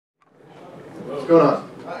What's going on?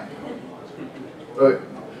 Okay.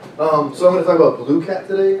 So I'm going to talk about Bluecat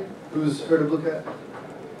today. Who's heard of Bluecat?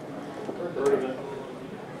 Heard of it.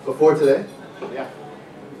 Before today? Yeah.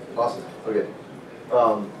 Awesome. Okay.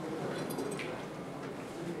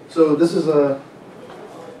 So this is a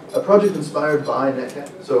project inspired by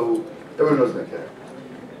Netcat. So everyone knows Netcat,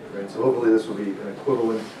 right? So hopefully this will be an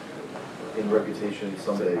equivalent in reputation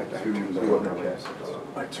someday to what Netcat is.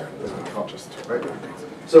 Right?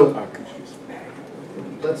 So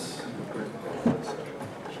let's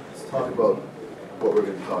talk about what we're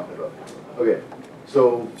going to be talking about. Okay.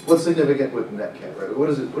 So what's significant with Netcat, right? What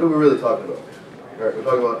is it? What are we really talking about? All right, we're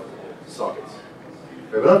talking about sockets,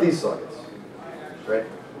 right? But not these sockets, right?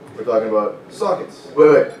 We're talking about sockets.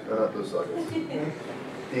 Wait, no, not those sockets.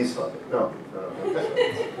 These sockets. No.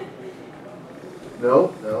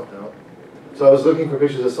 No. So I was looking for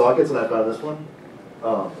pictures of sockets, and I found this one,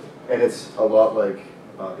 and it's a lot like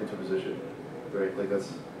interposition, right? Like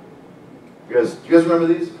that's. Do you guys remember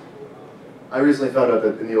these? I recently found out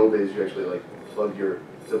that in the old days you actually like plug your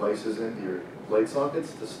devices into your light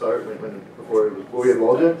sockets to start before we had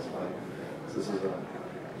wall jets. So this is an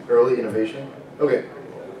early innovation. Okay,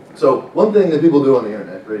 so one thing that people do on the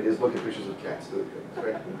internet, right, is look at pictures of cats,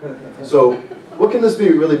 right? So what can this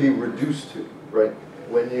really be reduced to, right?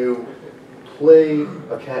 When you play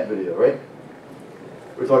a cat video, right?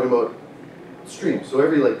 We're talking about streams. So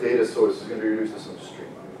every like data source is going to be reduced to some stream,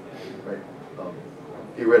 right?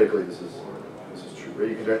 Theoretically, this is true, right?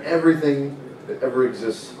 You can turn everything that ever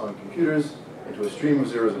exists on computers into a stream of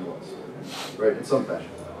zeros and ones, right? In some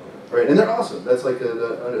fashion, right? And they're awesome. That's like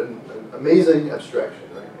an amazing abstraction,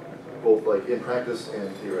 right? Both like in practice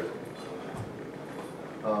and theoretically.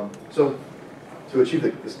 So to achieve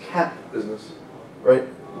this cat business, right?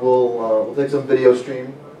 We'll take some video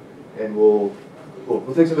stream and we'll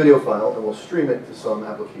take some video file and we'll stream it to some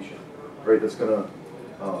application, right? That's gonna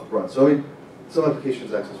run. So I mean, some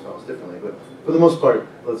applications access files differently, but for the most part,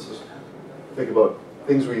 let's just think about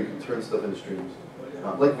things where you can turn stuff into streams,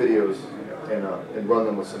 like videos, and run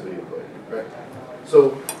them with some video play, right?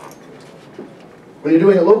 So when you're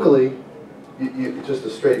doing it locally, it's just a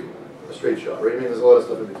straight shot, right? I mean, there's a lot of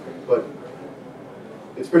stuff in between, but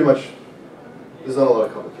it's pretty much, there's not a lot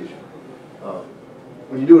of complication.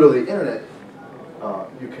 When you do it over the internet,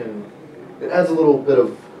 it adds a little bit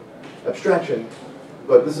of abstraction,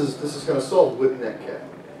 but this is kind of solved with Netcat,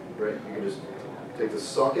 right? You can just take this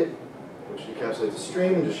socket, which encapsulates a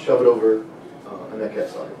stream, and just shove it over a Netcat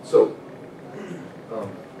socket. So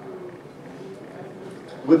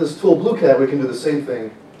with this tool Bluecat, we can do the same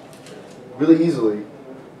thing really easily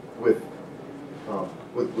with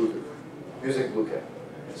Bluetooth, using Bluecat.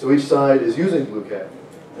 So each side is using Bluecat,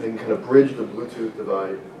 and you can kind of bridge the Bluetooth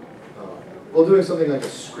divide while doing something like a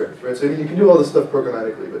script, right? So you can do all this stuff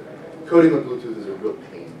programmatically, but coding with Bluetooth is a real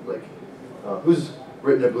pain. Like, who's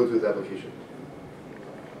written a Bluetooth application?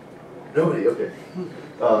 Nobody, okay.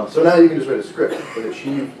 So now you can just write a script and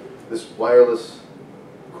achieve this wireless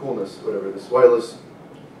coolness, whatever, this wireless,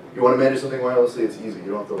 you want to manage something wirelessly, it's easy.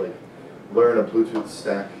 You don't have to like learn a Bluetooth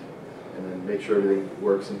stack and then make sure everything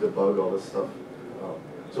works and debug all this stuff.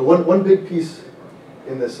 So one big piece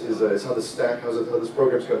in this is how the stack, how this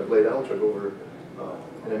program's kind of laid out, which I'll go over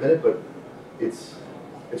in a minute, but it's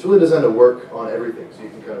really designed to work on everything, so you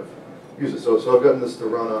can kind of use it. So I've gotten this to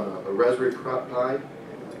run on a Raspberry Pi,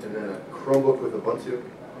 and then a Chromebook with Ubuntu,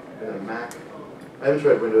 and then a Mac. I haven't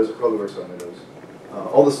tried Windows, it probably works on Windows.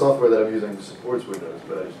 All the software that I'm using supports Windows,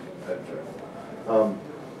 but I haven't tried.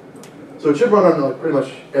 So it should run on like pretty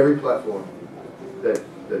much every platform that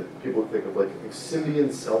people think of, like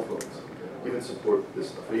Symbian cell phones even support this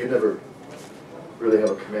stuff. But you never really have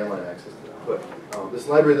a command line access to it. But this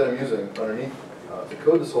library that I'm using underneath to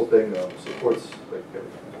code this whole thing supports like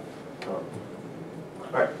everything. All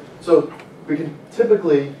right, so we can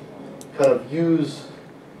typically kind of use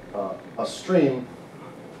a stream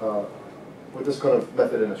with this kind of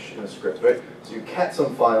method in a script, right? So you cat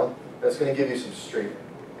some file, that's going to give you some stream,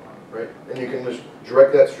 right? And you can just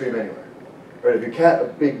direct that stream anywhere, right? If you cat a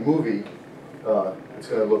big movie, it's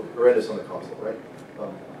going to look horrendous on the console, right?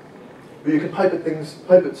 But you can pipe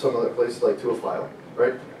it some other place, like to a file,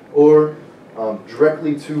 right? Or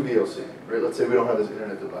directly to VLC, right? Let's say we don't have this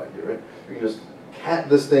internet divide here, right? You can just cat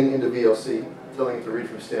this thing into VLC, telling it to read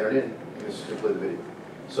from standard in, and just play the video.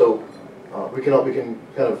 So we can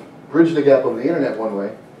kind of bridge the gap over the internet one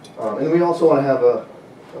way, and we also want to have a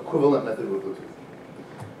equivalent method with Bluetooth,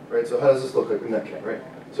 right? So how does this look like with Netcat, right?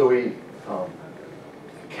 So we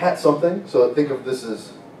cat something. So think of this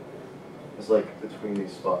as like between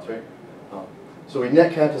these spots, right? So we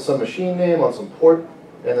netcat to some machine name on some port,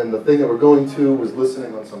 and then the thing that we're going to was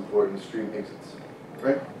listening on some port and the stream exits,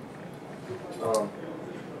 right?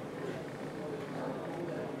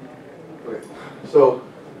 Okay, so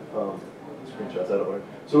screenshots out of order.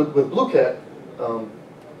 So with Bluecat,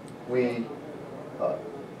 we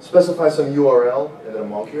specify some URL and then a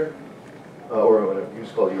monk here, or whatever you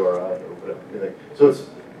just call it URI or whatever you think. So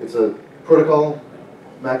it's a protocol,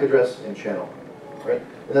 MAC address, and channel, right?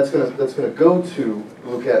 And that's gonna go to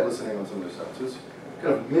Bluecat listening on some of this stuff. So this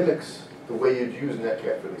kind of mimics the way you'd use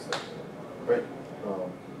Netcat for these things, right?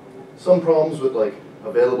 Some problems with like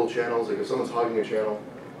available channels, like if someone's hogging a channel,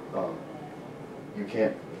 you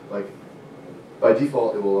can't, like, by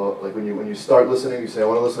default, it will, like when you start listening, you say, I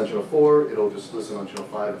want to listen on channel 4, it'll just listen on channel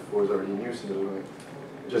 5 if 4 is already in use, and it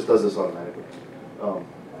just does this automatically.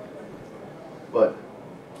 But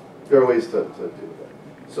there are ways to deal with that.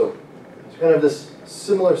 So it's kind of this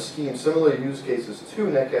similar scheme, similar use cases to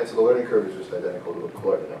Netcat, so the learning curve is just identical to what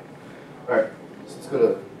we'll learn now. All right, so let's go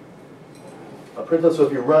to Printless. So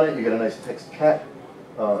if you run it, you get a nice text cat,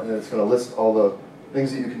 and then it's going to list all the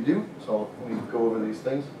things that you can do. So let me go over these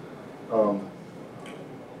things.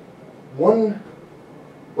 One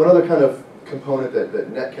other kind of component that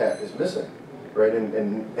Netcat is missing, right,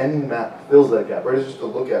 and Nmap fills that gap, right, is just to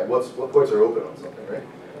look at what ports are open on something, right?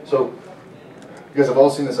 So you guys have all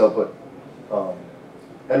seen this output.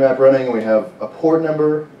 Nmap running, and we have a port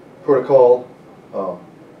number, protocol,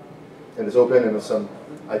 and it's open, and there's some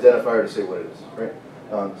identifier to say what it is, right?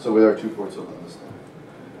 So there are 2 ports open on this thing.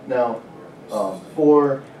 Now,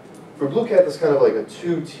 for Bluecat, that's kind of like a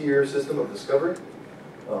 2-tier system of discovery.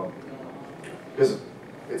 Because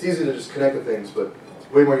it's easy to just connect to things, but it's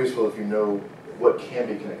way more useful if you know what can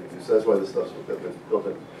be connected to. So that's why this stuff's built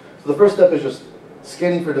in. So the first step is just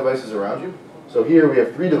scanning for devices around you. So here we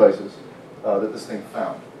have 3 devices that this thing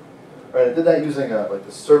found. Right, it did that using like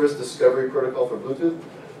the service discovery protocol for Bluetooth.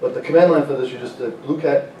 But the command line for this, you just did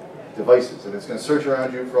Bluecat devices, and it's going to search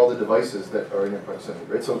around you for all the devices that are in your proximity.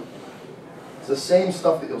 Right, so it's the same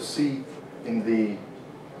stuff that you'll see in the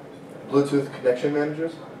Bluetooth connection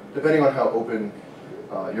managers, depending on how open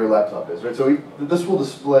your laptop is, right? So this will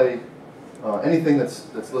display anything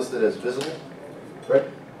that's listed as visible, right?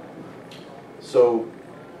 So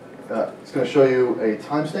it's going to show you a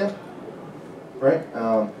timestamp, right?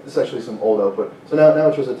 This is actually some old output. So now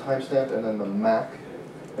it shows a timestamp and then the MAC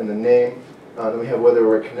and the name. Then we have whether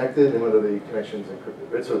we're connected and whether the connection is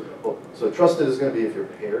encrypted, right? So trusted is going to be if you're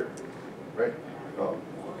paired, right?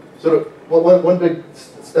 So one big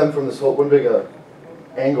stem from this whole, one big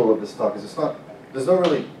angle of this talk is there's no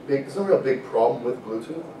real big problem with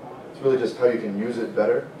Bluetooth. It's really just how you can use it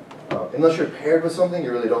better. Unless you're paired with something,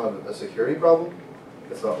 you really don't have a security problem.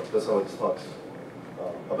 That's not what this talk's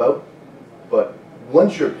about. But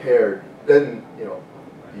once you're paired, then the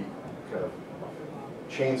kind of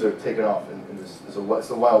chains are taken off, and it's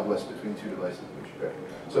the Wild West between 2 devices which you pair.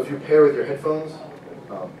 So if you pair with your headphones,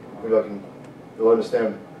 maybe you'll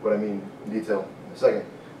understand what I mean in detail in a second.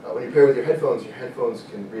 When you pair with your headphones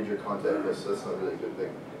can read your contact list, so that's not really a good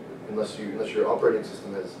thing. Unless your operating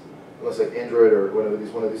system unless like Android or one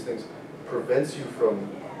of these things prevents you from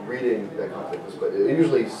reading that contact list. But it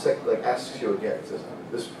usually asks you again. It says,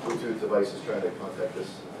 this Bluetooth device is trying to contact this.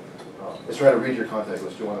 It's trying to read your contact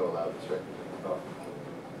list. You want to allow this, right?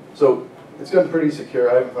 So it's gotten pretty secure.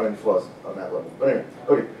 I haven't found any flaws on that level. But anyway,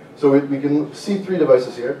 okay. So we can see 3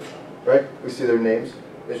 devices here, right? We see their names,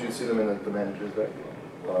 as you'd see them in the managers, right?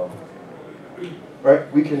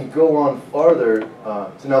 Right, we can go on farther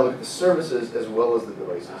to now look at the services as well as the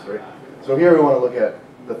devices, right? So here we want to look at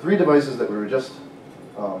the 3 devices that we were just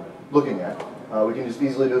looking at. We can just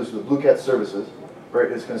easily do this with Bluecat services,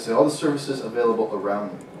 right? It's going to say all the services available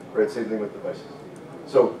around me, right? Same thing with devices.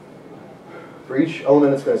 So for each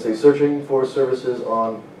element, it's going to say searching for services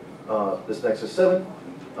on this Nexus 7.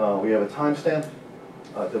 We have a timestamp,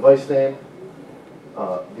 device name,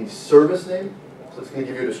 the service name. So it's going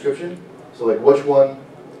to give you a description. So like which one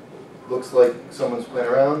looks like someone's playing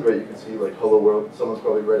around, right? You can see like Hello World. Someone's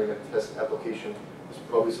probably writing a test application. There's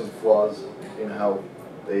probably some flaws in how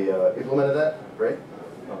they implemented that, right?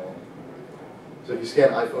 So if you scan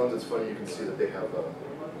iPhones, it's funny. You can see that they have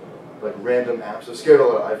like random apps. I've scared a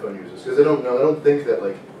lot of iPhone users because they don't think that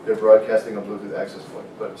like they're broadcasting a Bluetooth access point,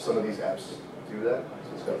 but some of these apps do that.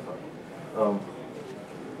 So it's kind of fun.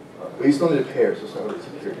 But you still need a pair, so it's not really a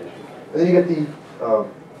security issue. And then you get the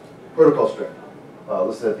protocol string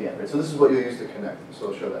listed at the end, right? So this is what you'll use to connect. So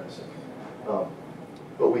I'll show that in a second.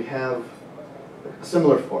 But we have a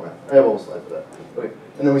similar format. I have a whole slide for that. Okay.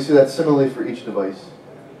 And then we see that similarly for each device.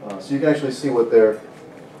 So you can actually see what they're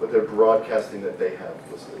broadcasting that they have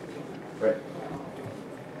listed, right?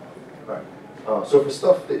 All right. So for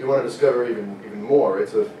stuff that you want to discover even more,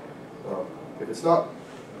 if it's not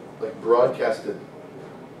like broadcasted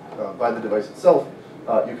by the device itself,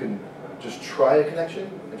 you can just try a connection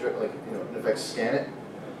and try, like, in effect scan it,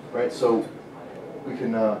 right? So we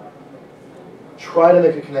can try to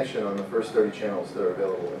make a connection on the first 30 channels that are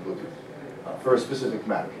available in Bluetooth for a specific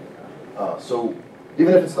MAC. So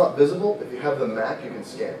even if it's not visible, if you have the MAC, you can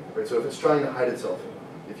scan, right? So if it's trying to hide itself,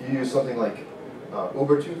 if you use something like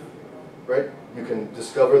Ubertooth, right? You can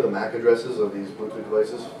discover the MAC addresses of these Bluetooth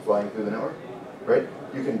devices flying through the network, right?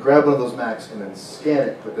 You can grab one of those MACs and then scan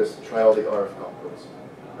it with this, try all the RF COM ports,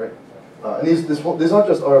 right? And these aren't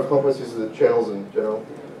just RF COM ports, these are the channels in general.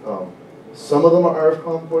 Some of them are RF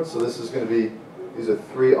COM ports, so this is going to be, these are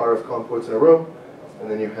 3 RF COM ports in a row, and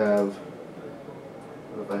then you have,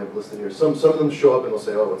 I don't know if I have listed here, some of them show up and they'll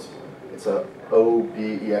say, oh, it's a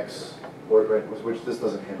OBEX port, right, which this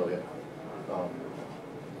doesn't handle yet.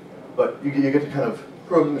 But you get to kind of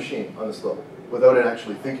probe the machine on this level without it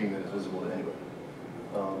actually thinking that it's visible to anybody.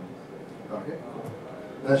 Okay.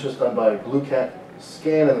 And that's just done by Bluecat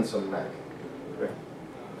scan and then some MAC. Okay.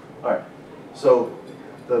 All right. So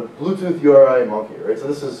the Bluetooth URI monkey, right? So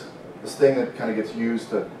this is this thing that kind of gets used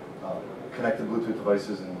to connect to Bluetooth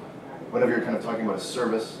devices, and whenever you're kind of talking about a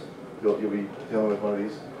service, you'll be dealing with one of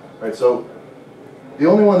these. All right. So the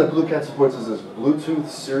only one that Bluecat supports is this Bluetooth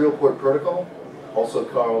serial port protocol, also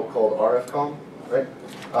called RFCOM, right?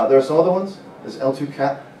 There are some other ones. There's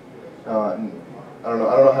L2CAT. And I don't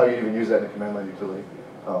know how you even use that in a command line utility.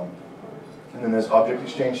 And then there's object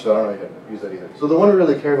exchange, so I don't know how to use that either. So the one we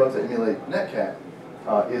really care about to emulate Netcat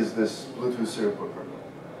is this Bluetooth serial port protocol.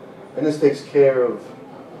 And this takes care of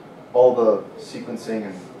all the sequencing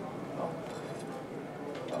and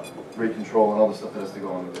rate control and all the stuff that has to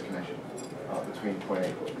go on with the connection between point A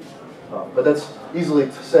and point B. But that's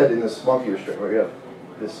easily said in this monkey restrict, where you have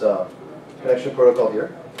this connection protocol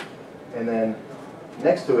here, and then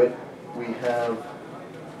next to it we have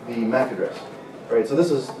the MAC address, right? So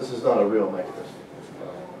this is not a real MAC address,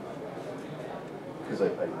 because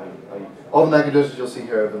all the MAC addresses you'll see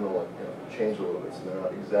here have been changed a little bit, so they're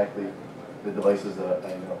not exactly the devices that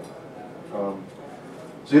I know.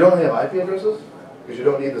 So you don't have IP addresses because you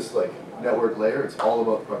don't need this like network layer. It's all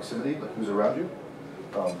about proximity, like who's around you.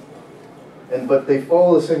 But they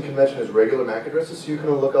follow the same convention as regular MAC addresses, so you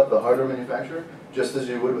can look up the hardware manufacturer just as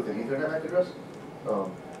you would with an Ethernet MAC address.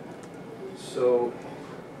 So,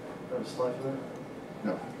 do I have a slide for that?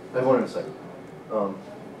 No, I have one in a second.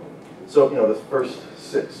 So, the first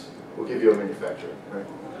 6 will give you a manufacturer, right?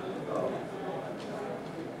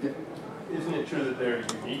 Isn't it true that they're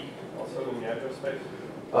unique also in the address space?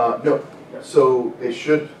 No. So they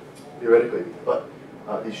should theoretically be, but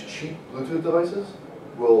these cheap Bluetooth devices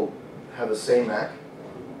will have the same MAC.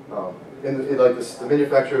 Like this, the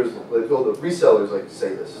manufacturers, the resellers like to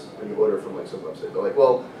say this when you order from like some website. They're like,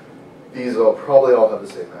 well, these probably all have the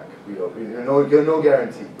same MAC. No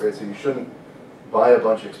guarantee, right? So you shouldn't buy a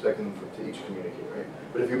bunch expecting them to each communicate, right?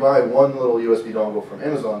 But if you buy one little USB dongle from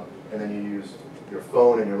Amazon and then you use your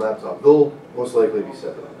phone and your laptop, they'll most likely be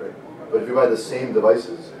separate, right? But if you buy the same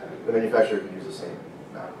devices, the manufacturer can use the same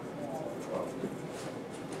MAC.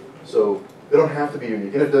 So they don't have to be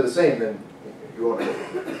unique. And if they're the same, then you won't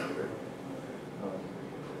have it.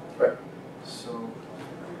 Right. So,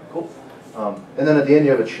 cool. And then at the end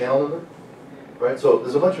you have a channel number, right? So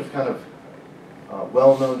there's a bunch of kind of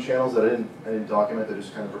well-known channels that I didn't document. They're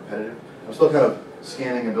just kind of repetitive. I'm still kind of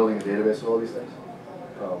scanning and building a database of all these things.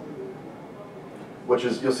 Which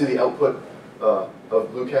is, you'll see the output of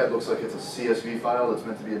Bluecat looks like it's a CSV file that's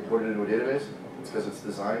meant to be imported into a database. It's because it's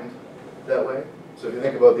designed that way. So if you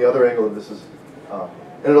think about the other angle of this is,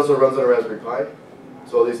 and it also runs on a Raspberry Pi.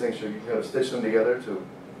 So all these things, you can kind of stitch them together to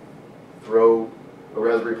throw a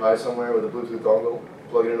Raspberry Pi somewhere with a Bluetooth dongle,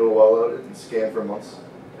 plug it into a wall outlet, and scan for months.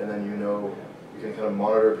 And then you can kind of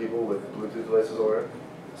monitor people with Bluetooth devices all around.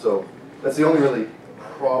 So that's the only really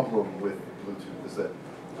problem with Bluetooth, is that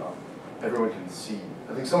everyone can see.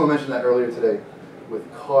 I think someone mentioned that earlier today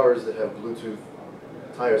with cars that have Bluetooth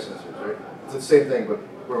tire sensors, right? It's the same thing, but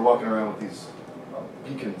we're walking around with these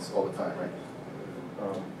beacons all the time, right?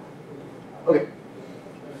 Okay,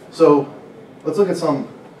 so let's look at some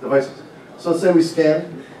devices. So let's say we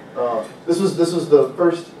scan. This was the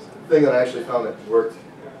first thing that I actually found that worked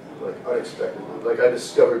like unexpectedly. Like I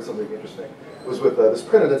discovered something interesting. It was with this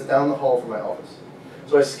printer that's down the hall from my office.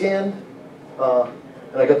 So I scanned,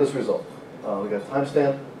 and I got this result. We got a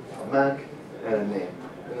timestamp, a MAC, and a name,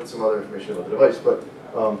 and then some other information about the device. But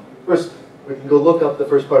first, we can go look up the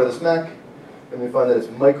first part of this MAC, and we find that it's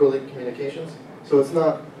microlink communications. So it's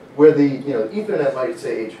not where the Ethernet might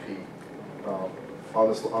say HP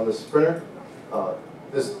on this printer.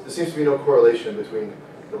 there seems to be no correlation between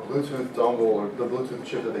the Bluetooth dongle or the Bluetooth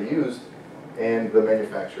chip that they used and the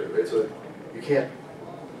manufacturer, right? So you can't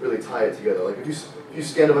really tie it together. Like if you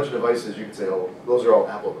scan a bunch of devices, you could say, oh, those are all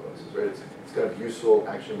Apple devices, right? It's kind of useful,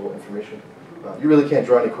 actionable information. You really can't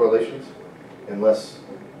draw any correlations unless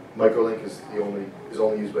microlink is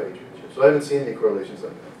only used by HP chips. So I haven't seen any correlations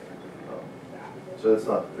like that. So that's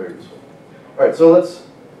not very useful. All right, so let's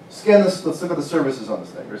scan this. Let's look at the services on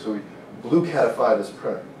this thing. Right? So we Bluecatify this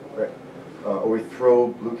printer, right? Or we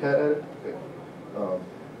throw Bluecat at it. Okay.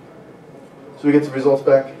 So we get some results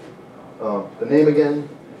back. The name again,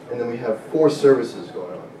 and then we have 4 services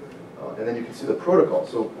going on. And then you can see the protocol.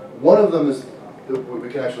 So one of them is we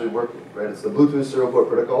can actually work with, right? It's the Bluetooth serial port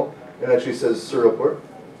protocol. It actually says serial port,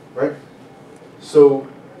 right? So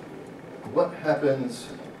what happens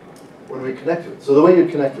when we connect to it? So the way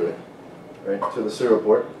you'd connect to it, right, to the serial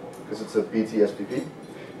port, because it's a BT SPP,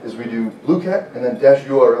 is we do Bluecat and then dash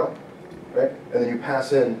URL, right? And then you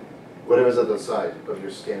pass in whatever's at the side of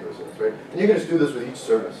your scan results, right? And you can just do this with each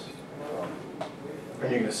service.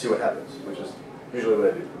 And you can just see what happens, which is usually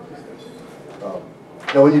what I do.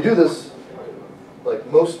 Now when you do this, like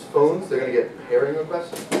most phones, they're going to get pairing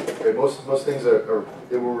requests. Right? Most things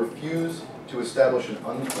they will refuse to establish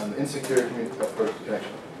an insecure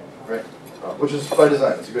connection, right? Which is by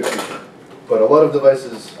design. It's a good feature. But a lot of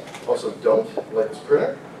devices also don't, like this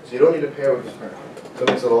printer. So you don't need to pair with this printer. So it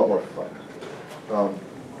makes it a lot more fun.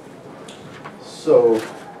 So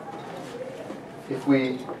if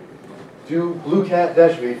we do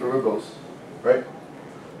Bluecat-V for verbose, right?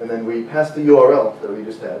 And then we pass the URL that we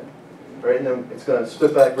just had, right? And then it's going to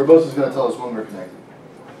spit back. Verbose is going to tell us when we're connected,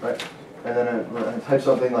 right? And then it type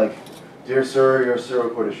something like, "Dear sir, your serial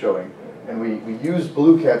port is showing." And we use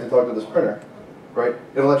Bluecat to talk to this printer, right?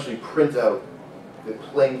 It'll actually print out the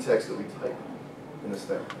plain text that we type in this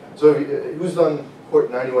thing. So who's done port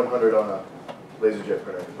 9100 on a LaserJet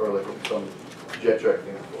printer or like some JetTrack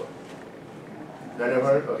thing before?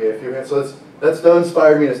 9100? Okay, a few hands. So that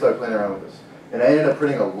inspired me to start playing around with this. And I ended up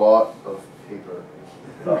printing a lot of paper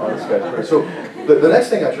on this guy's printer. So the next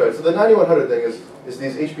thing I tried, so the 9100 thing is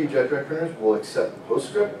these HP JetTrack printers will accept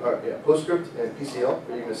PostScript and PCL.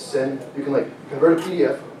 Where you can like convert a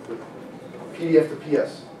PDF to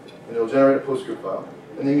PS, and it'll generate a PostScript file.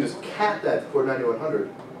 And then you can just cat that to port 9100,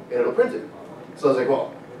 and it'll print it. So I was like,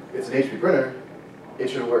 well, it's an HP printer, it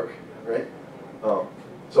should work, right?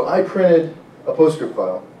 So I printed a PostScript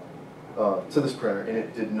file to this printer, and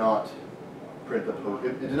it did not print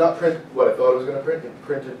it did not print what I thought it was going to print. It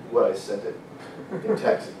printed what I sent it in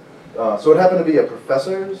text. So it happened to be a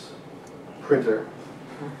professor's printer,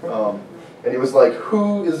 and he was like,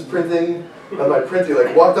 "Who is printing on my printer?"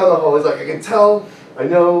 Like, walked down the hall. He's like, "I can tell. I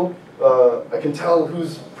know. I can tell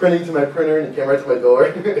who's printing to my printer," and he came right to my door.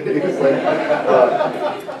 He was like,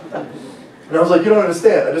 and I was like, "You don't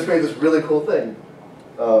understand. I just made this really cool thing."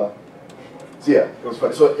 So yeah, it was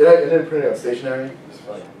funny. So it ended up printing on stationery. It's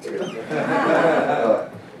funny.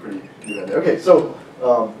 Pretty good. Okay, so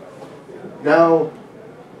now,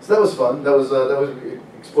 so that was fun. That was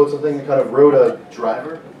explode something. And kind of wrote a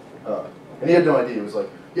driver, and he had no idea. He was like,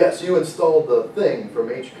 "Yeah, so you installed the thing from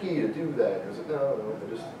HP to do that." And I was like, "No, I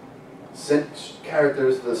just sent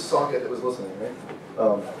characters to the socket that was listening." Right?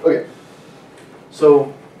 Okay,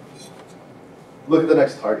 so look at the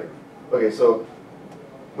next target. Okay, so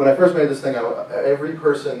when I first made this thing, every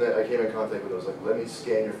person that I came in contact with was like, "Let me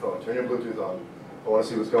scan your phone. Turn your Bluetooth on. I want to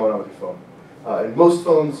see what's going on with your phone." And most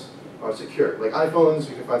phones are secure. Like iPhones,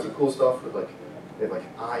 you can find some cool stuff with they have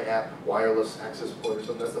like iApp, wireless access port or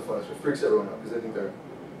something. That's the funnest. It freaks everyone out because they think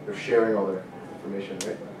they're sharing all their information,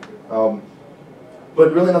 right?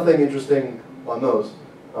 But really nothing interesting on those.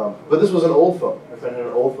 But this was an old phone. I found it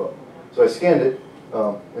an old phone. So I scanned it,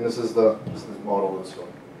 and this is the model of this phone.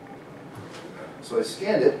 So I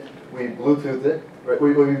scanned it, we Bluetoothed it, right?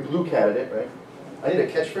 We Bluecatted it, right? I need a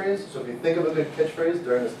catchphrase, so if you think of a good catchphrase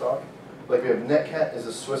during this talk, like we have Netcat is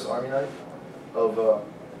a Swiss Army knife of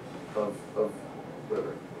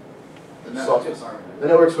whatever. The network Swiss Army knife. The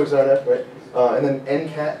network Swiss Army knife, right? And then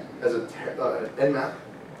NCAT as Nmap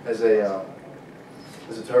as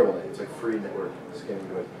a terrible name. It's like free network scanning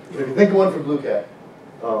device. But if you think of one for Bluecat,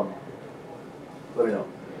 let me know.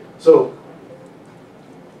 So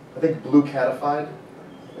I think Bluecatified,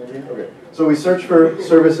 maybe? Okay. So we search for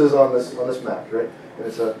services on this Mac, right? And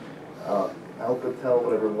it's a Alcatel,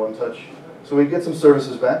 whatever, One Touch. So we get some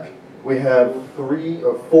services back. We have 3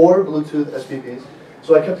 or 4 Bluetooth SPPs.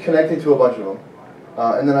 So I kept connecting to a bunch of them.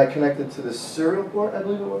 And then I connected to the serial port, I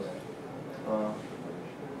believe it was.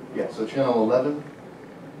 Yeah, so channel 11.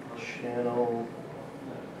 Channel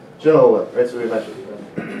 11, right? So we mentioned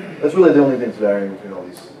it. That's really the only thing that's varying between all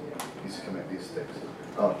these sticks.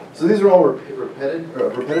 So these are all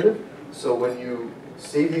repetitive. So when you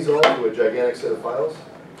save these all to a gigantic set of files,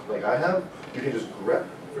 like I have, you can just grep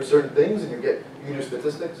for certain things, and you can do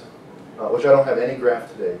statistics, which I don't have any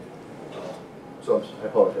graph today. So I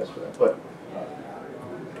apologize for that, but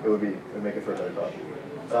it would make it for another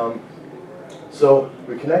talk. So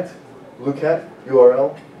we connect Bluecat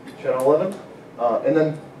URL channel 11, and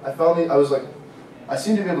then I was like, I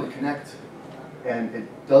seem to be able to connect, and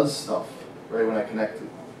it does stuff right when I connect. It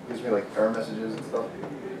gives me like error messages and stuff.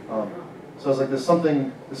 So I was like, there's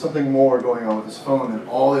something more going on with this phone than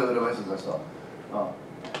all the other devices I saw.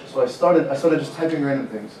 So I started just typing random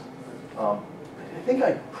things. I think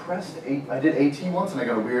I I did AT once, and I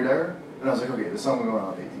got a weird error, and I was like, okay, there's something going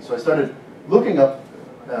on with AT. So I started looking up,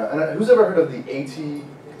 who's ever heard of the AT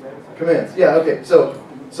commands? Yeah, okay, so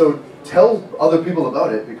tell other people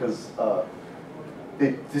about it, because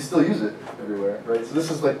they still use it everywhere, right? So this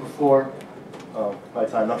is like before my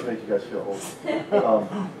time, not to make you guys feel old.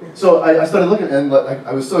 So I started looking, and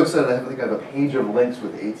I was so excited, I think I have a page of links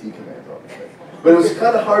with AT commands on it. But it was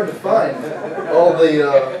kind of hard to find all the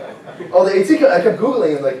AT commands. I kept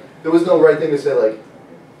Googling, and like there was no right thing to say, like,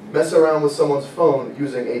 mess around with someone's phone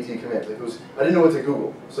using AT commands. Like, I didn't know what to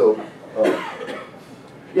Google. So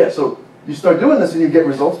yeah, so you start doing this, and you get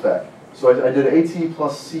results back. So I did AT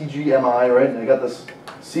plus CGMI, right? And I got this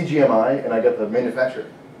CGMI, and I got the manufacturer,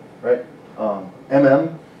 right?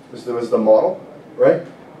 MM was the model, right?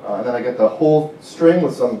 And then I get the whole string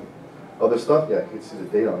with some other stuff. Yeah, you can see the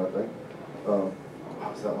date on that thing. Wow,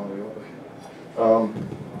 is that long ago?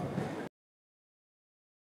 Okay.